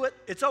 I blew it.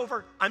 It's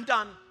over. I'm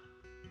done.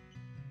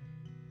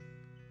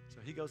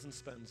 He goes and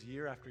spends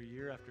year after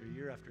year after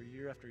year after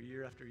year after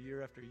year after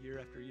year after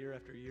year after year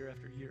after year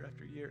after year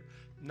after year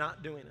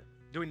not doing it,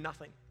 doing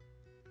nothing.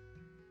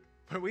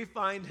 When we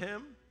find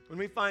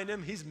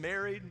him, he's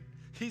married,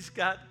 he's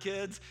got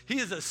kids, he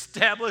is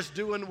established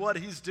doing what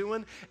he's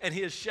doing, and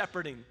he is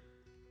shepherding.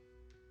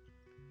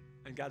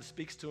 And God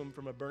speaks to him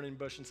from a burning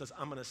bush and says,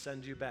 I'm going to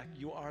send you back.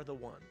 You are the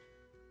one.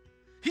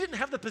 He didn't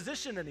have the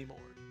position anymore.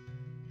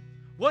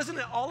 Wasn't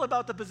it all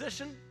about the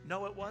position?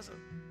 No, it wasn't.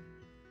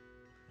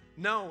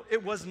 No,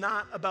 it was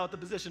not about the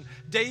position.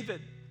 David,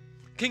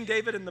 King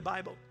David in the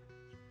Bible.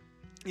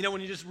 You know,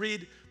 when you just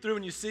read through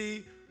and you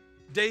see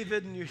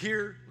David and you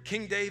hear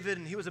King David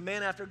and he was a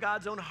man after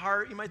God's own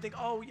heart, you might think,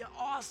 oh, yeah,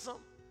 awesome.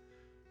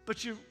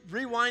 But you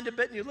rewind a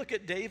bit and you look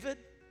at David.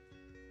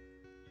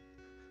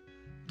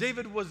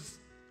 David was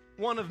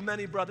one of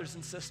many brothers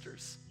and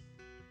sisters.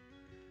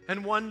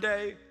 And one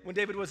day, when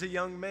David was a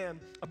young man,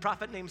 a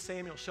prophet named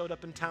Samuel showed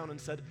up in town and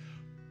said,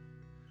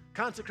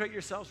 consecrate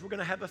yourselves. We're going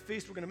to have a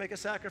feast. We're going to make a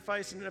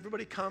sacrifice, and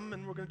everybody come,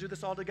 and we're going to do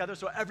this all together.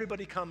 So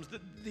everybody comes.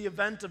 The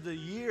event of the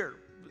year,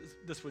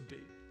 this would be.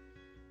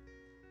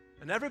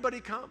 And everybody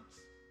comes.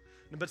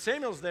 But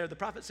Samuel's there. The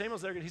prophet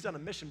Samuel's there. He's on a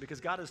mission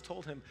because God has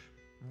told him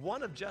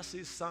one of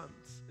Jesse's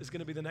sons is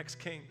going to be the next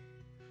king.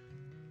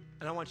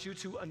 And I want you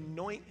to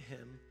anoint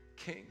him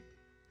king.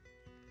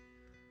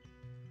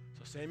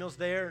 So Samuel's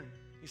there, and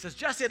he says,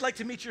 Jesse, I'd like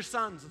to meet your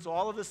sons. And so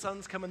all of his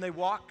sons come, and they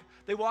walk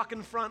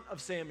in front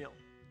of Samuel.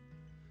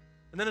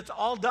 And then it's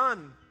all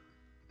done.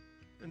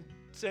 And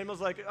Samuel's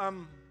like,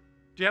 do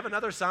you have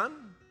another son?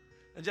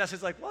 And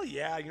Jesse's like, well,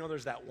 yeah,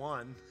 there's that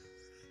one.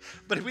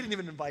 But we didn't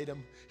even invite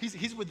him.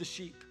 He's with the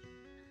sheep.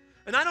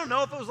 And I don't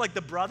know if it was like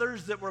the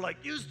brothers that were like,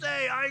 you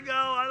stay, I go.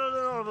 I don't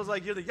know if it was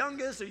like, you're the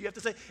youngest, or you have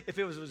to say. If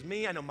it was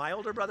me, I know my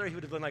older brother, he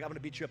would have been like, I'm going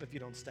to beat you up if you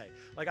don't stay.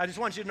 Like, I just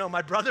want you to know,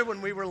 my brother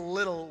when we were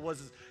little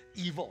was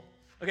evil.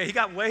 Okay, he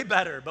got way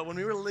better, but when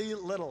we were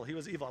little, he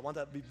was evil. I want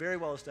that to be very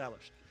well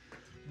established.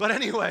 But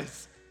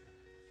anyways,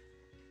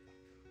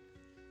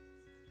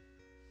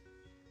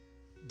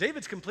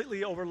 David's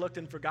completely overlooked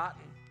and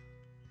forgotten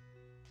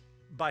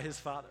by his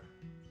father.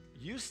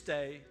 You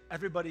stay,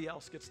 everybody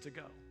else gets to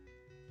go.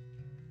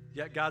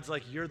 Yet God's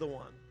like, you're the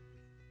one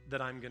that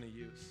I'm going to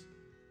use.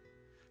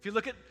 If you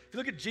look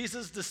at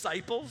Jesus'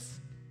 disciples,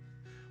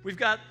 we've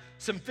got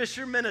some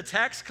fishermen, a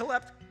tax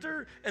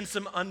collector, and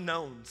some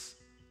unknowns.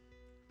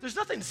 There's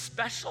nothing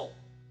special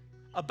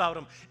about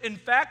them. In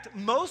fact,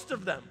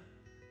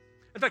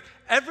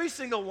 every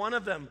single one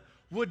of them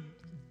would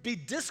be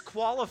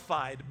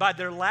disqualified by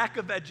their lack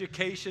of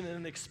education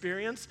and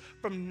experience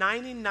from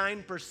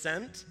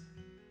 99%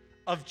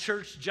 of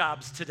church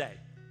jobs today.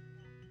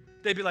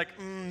 They'd be like,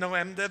 no,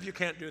 MDiv, you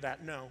can't do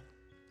that, no.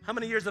 How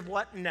many years of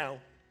what? No.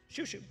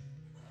 Shoo.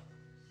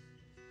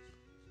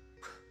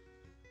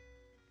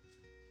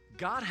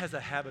 God has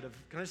a habit of,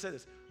 can I say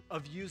this,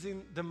 of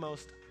using the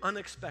most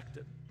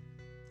unexpected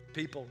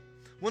people.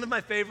 One of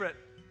my favorite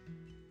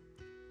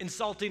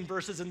insulting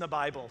verses in the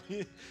Bible,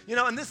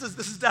 and this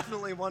is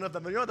definitely one of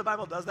them. You know, the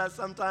Bible does that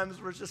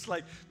sometimes where it's just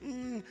like,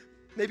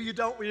 maybe you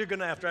don't, well, you're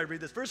gonna after I read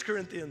this. 1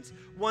 Corinthians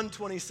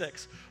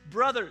 1:26.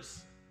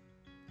 Brothers,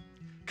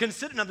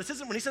 consider, now this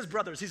isn't, when he says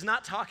brothers, he's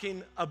not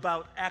talking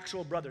about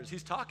actual brothers.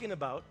 He's talking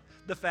about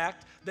the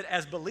fact that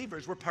as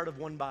believers, we're part of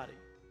one body.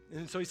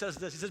 And so he says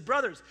this, he says,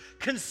 brothers,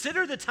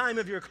 consider the time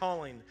of your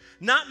calling.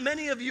 Not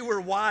many of you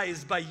were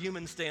wise by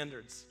human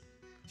standards.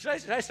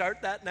 Should I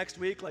start that next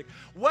week? Like,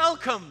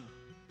 welcome.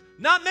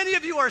 Not many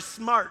of you are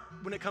smart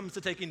when it comes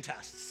to taking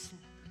tests.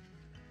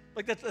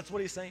 Like that's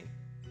what he's saying.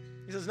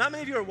 He says, not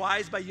many of you are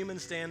wise by human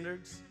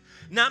standards.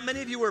 Not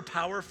many of you are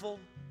powerful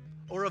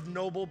or of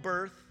noble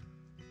birth.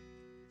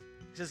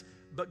 He says,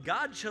 but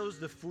God chose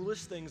the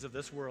foolish things of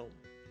this world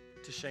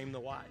to shame the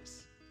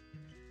wise.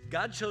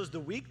 God chose the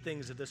weak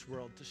things of this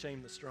world to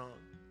shame the strong.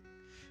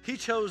 He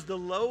chose the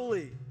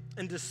lowly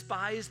and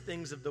despised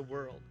things of the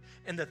world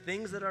and the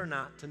things that are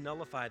not to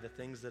nullify the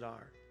things that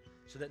are,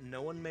 so that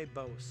no one may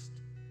boast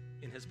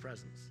in his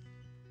presence.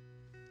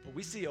 What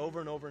we see over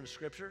and over in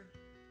Scripture,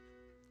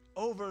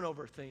 over and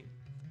over theme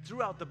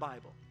throughout the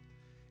Bible,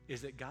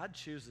 is that God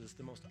chooses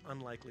the most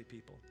unlikely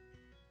people.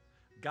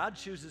 God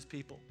chooses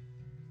people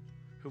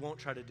who won't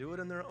try to do it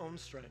in their own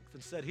strength.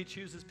 Instead, he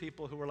chooses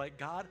people who are like,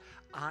 God,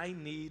 I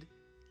need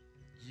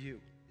you.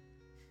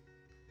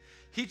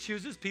 He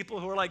chooses people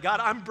who are like, God,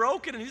 I'm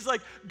broken. And he's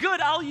like,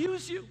 good, I'll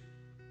use you.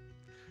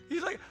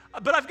 He's like,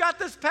 but I've got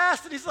this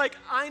past. And he's like,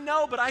 I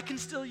know, but I can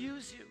still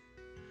use you.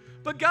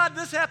 But God,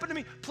 this happened to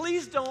me.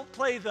 Please don't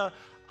play the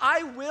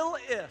I will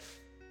if.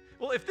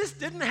 Well, if this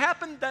didn't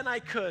happen, then I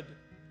could.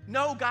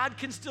 No, God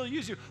can still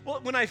use you. Well,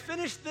 when I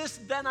finish this,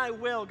 then I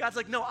will. God's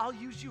like, no, I'll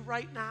use you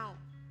right now.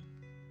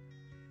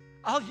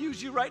 I'll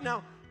use you right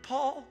now.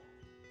 Paul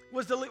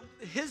was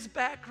his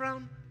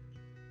background.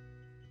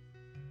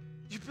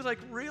 You'd be like,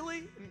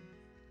 really?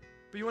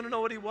 But you want to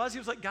know what he was? He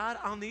was like, God,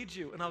 I'll need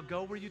you, and I'll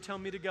go where you tell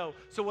me to go.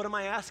 So what am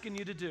I asking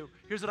you to do?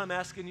 Here's what I'm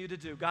asking you to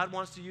do. God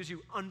wants to use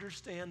you.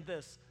 Understand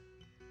this.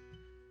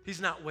 He's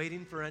not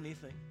waiting for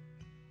anything.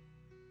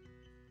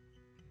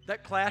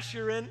 That class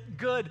you're in,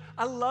 good.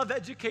 I love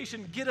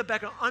education. Get a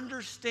background.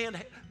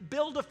 Understand.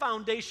 Build a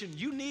foundation.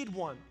 You need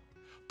one.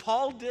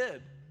 Paul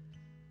did.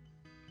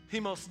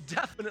 He most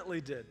definitely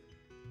did.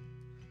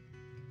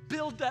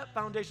 Build that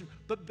foundation.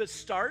 But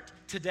start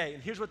today.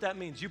 And here's what that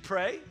means. You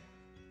pray,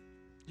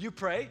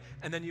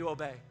 and then you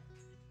obey.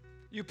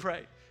 You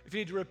pray. If you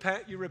need to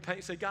repent, you repent.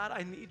 You say, God,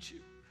 I need you.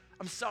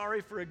 I'm sorry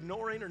for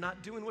ignoring or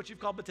not doing what you've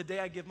called, but today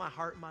I give my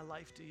heart and my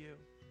life to you.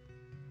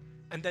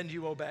 And then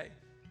you obey.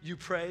 You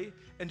pray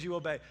and you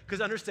obey.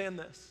 Because understand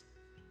this.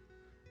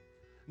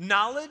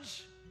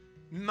 Knowledge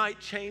might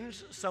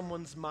change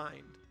someone's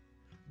mind,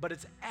 but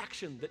it's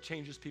action that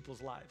changes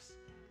people's lives.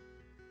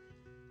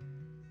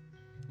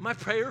 My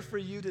prayer for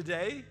you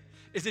today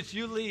is that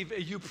you leave,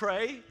 you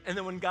pray, and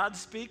then when God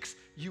speaks,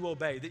 you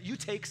obey, that you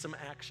take some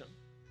action.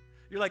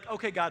 You're like,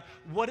 okay, God,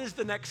 what is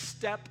the next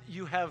step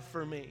you have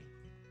for me?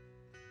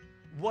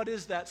 What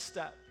is that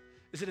step?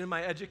 Is it in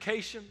my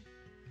education?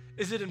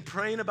 Is it in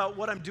praying about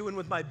what I'm doing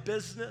with my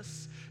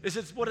business? Is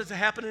it what is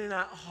happening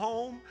at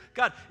home?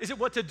 God, is it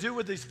what to do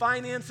with these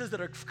finances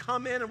that are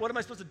come in, and what am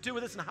I supposed to do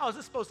with this, and how is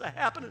this supposed to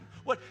happen? And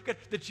what, God,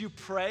 that you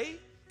pray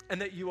and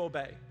that you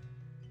obey.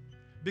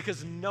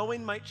 Because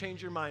knowing might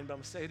change your mind, but I'm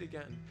going to say it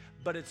again,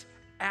 but it's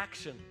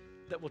action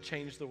that will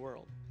change the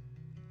world.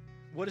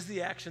 What is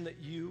the action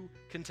that you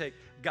can take?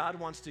 God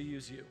wants to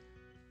use you.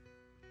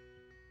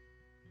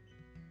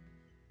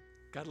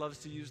 God loves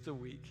to use the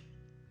weak.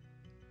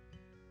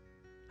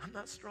 I'm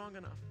not strong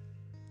enough.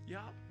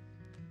 Yup.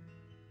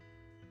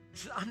 He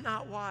says, I'm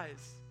not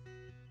wise.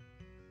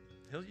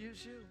 He'll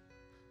use you.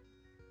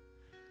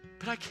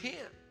 But I can't.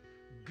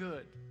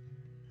 Good.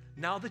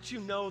 Now that you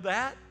know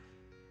that,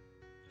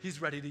 he's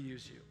ready to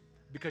use you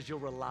because you'll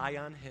rely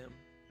on him.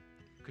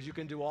 Because you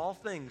can do all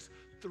things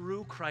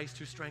through Christ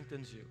who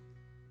strengthens you.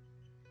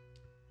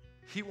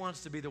 He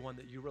wants to be the one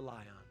that you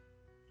rely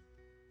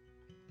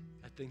on.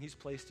 That thing he's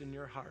placed in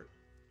your heart.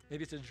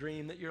 Maybe it's a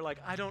dream that you're like,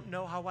 I don't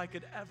know how I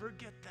could ever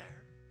get there.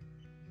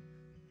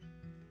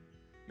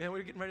 Man, we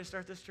were getting ready to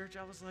start this church.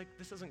 I was like,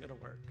 this isn't going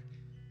to work.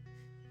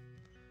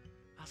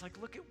 I was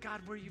like, look at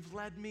God, where you've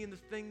led me and the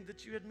thing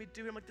that you had me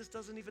do. I'm like, this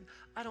doesn't even,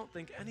 I don't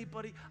think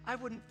anybody, I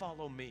wouldn't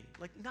follow me.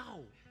 Like, no,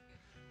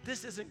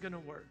 this isn't going to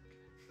work.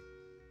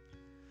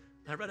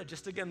 I read it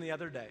just again the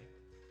other day.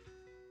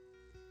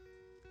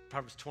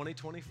 Proverbs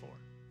 20:24.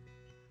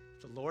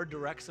 If the Lord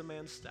directs a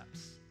man's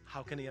steps,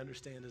 how can he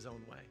understand his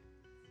own way?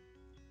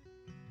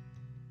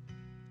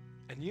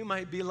 And you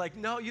might be like,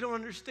 no, you don't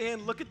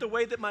understand. Look at the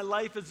way that my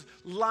life is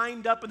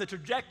lined up and the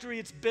trajectory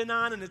it's been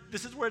on, and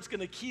this is where it's going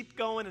to keep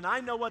going, and I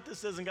know what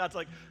this is. And God's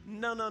like,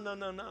 no.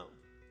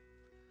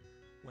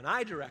 When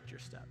I direct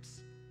your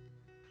steps,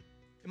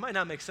 it might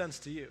not make sense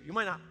to you. You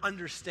might not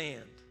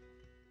understand.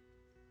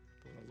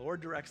 But when the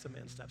Lord directs a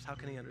man's steps, how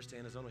can he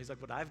understand his own way? He's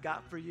like, what I've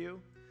got for you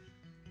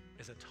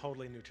is a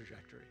totally new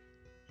trajectory.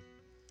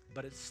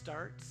 But it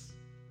starts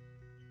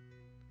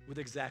with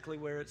exactly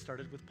where it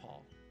started with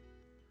Paul.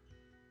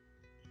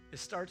 It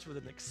starts with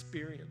an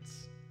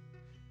experience.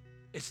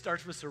 It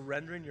starts with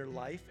surrendering your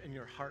life and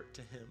your heart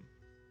to him.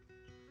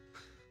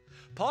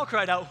 Paul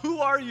cried out, who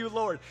are you,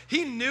 Lord?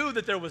 He knew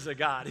that there was a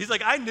God. He's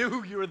like, I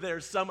knew you were there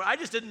somewhere. I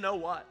just didn't know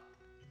what.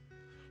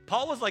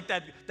 Paul was like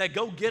that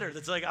go-getter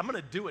that's like, I'm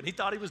going to do it. He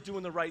thought he was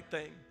doing the right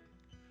thing.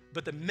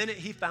 But the minute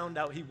he found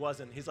out he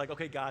wasn't, he's like,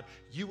 okay, God,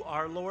 you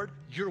are Lord.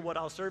 You're what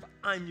I'll serve.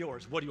 I'm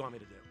yours. What do you want me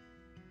to do?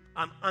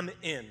 I'm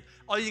in.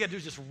 All you got to do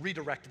is just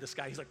redirect this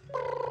guy. He's like,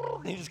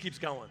 and he just keeps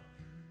going.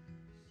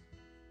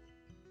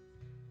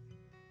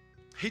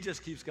 He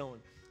just keeps going.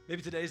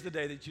 Maybe today's the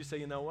day that you say,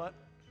 you know what?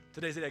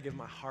 Today's the day I give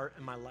my heart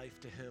and my life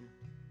to him.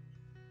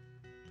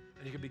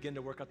 And you can begin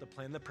to work out the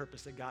plan, the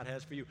purpose that God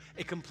has for you.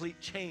 A complete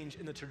change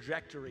in the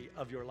trajectory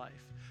of your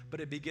life.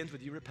 But it begins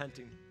with you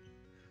repenting.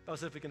 The Bible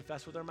says if we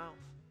confess with our mouth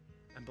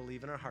and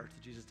believe in our hearts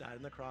that Jesus died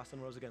on the cross and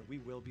rose again, we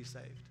will be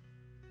saved.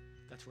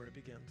 That's where it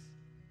begins.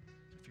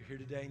 So if you're here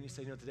today and you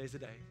say, you know, today's the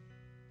day.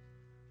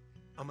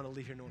 I'm going to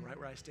leave here knowing right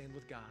where I stand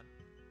with God.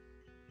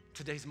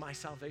 Today's my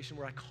salvation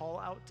where I call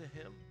out to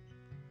him.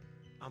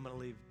 I'm going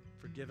to leave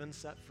forgiven,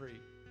 set free,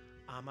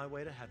 on my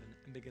way to heaven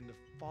and begin to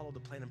follow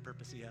the plan and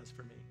purpose he has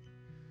for me.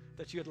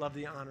 That you would love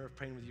the honor of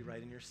praying with you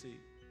right in your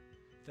seat.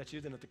 If that's you,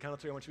 then at the count of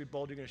 3, I want you to be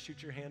bold. You're going to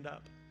shoot your hand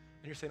up.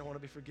 And you're saying, I want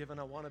to be forgiven.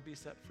 I want to be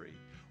set free.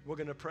 We're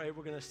going to pray.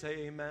 We're going to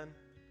say amen.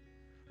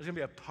 There's going to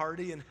be a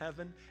party in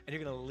heaven, and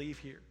you're going to leave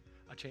here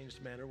a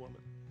changed man or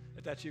woman.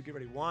 If that's you, get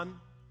ready. 1,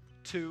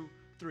 2,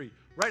 3.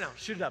 Right now,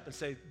 shoot it up and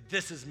say,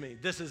 this is me.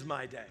 This is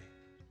my day.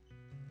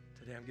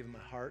 Today I'm giving my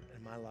heart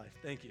and my life.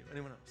 Thank you.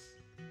 Anyone else?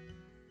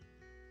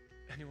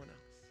 Anyone else?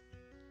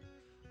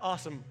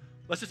 Awesome.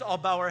 Let's just all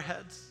bow our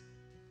heads.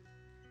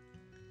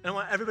 And I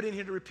want everybody in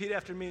here to repeat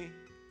after me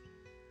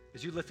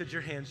as you lifted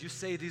your hands. You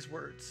say these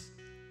words.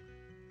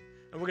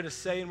 And we're going to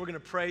say and we're going to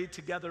pray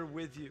together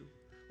with you.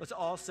 Let's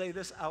all say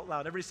this out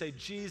loud. Everybody say,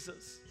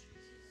 Jesus,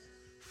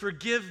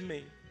 forgive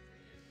me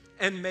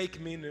and make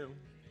me new.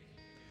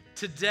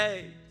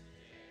 Today,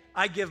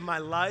 I give my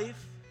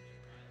life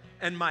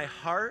and my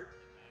heart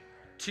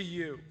to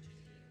you.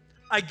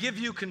 I give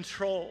you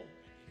control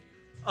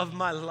of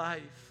my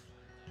life.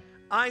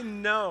 I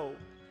know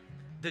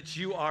that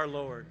you are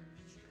Lord.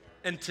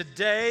 And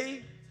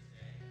today,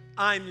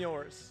 I'm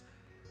yours.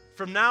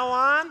 From now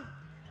on,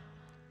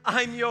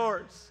 I'm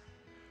yours.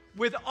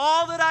 With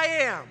all that I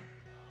am,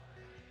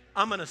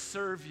 I'm going to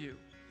serve you.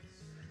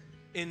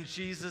 In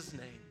Jesus'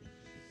 name,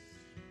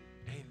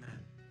 amen.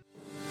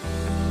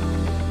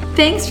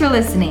 Thanks for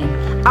listening.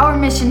 Our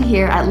mission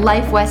here at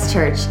Life West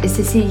Church is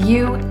to see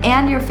you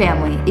and your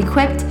family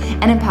equipped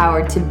and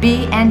empowered to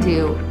be and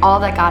do all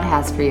that God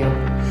has for you.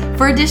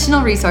 For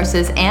additional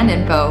resources and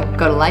info,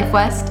 go to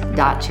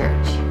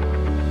lifewest.church.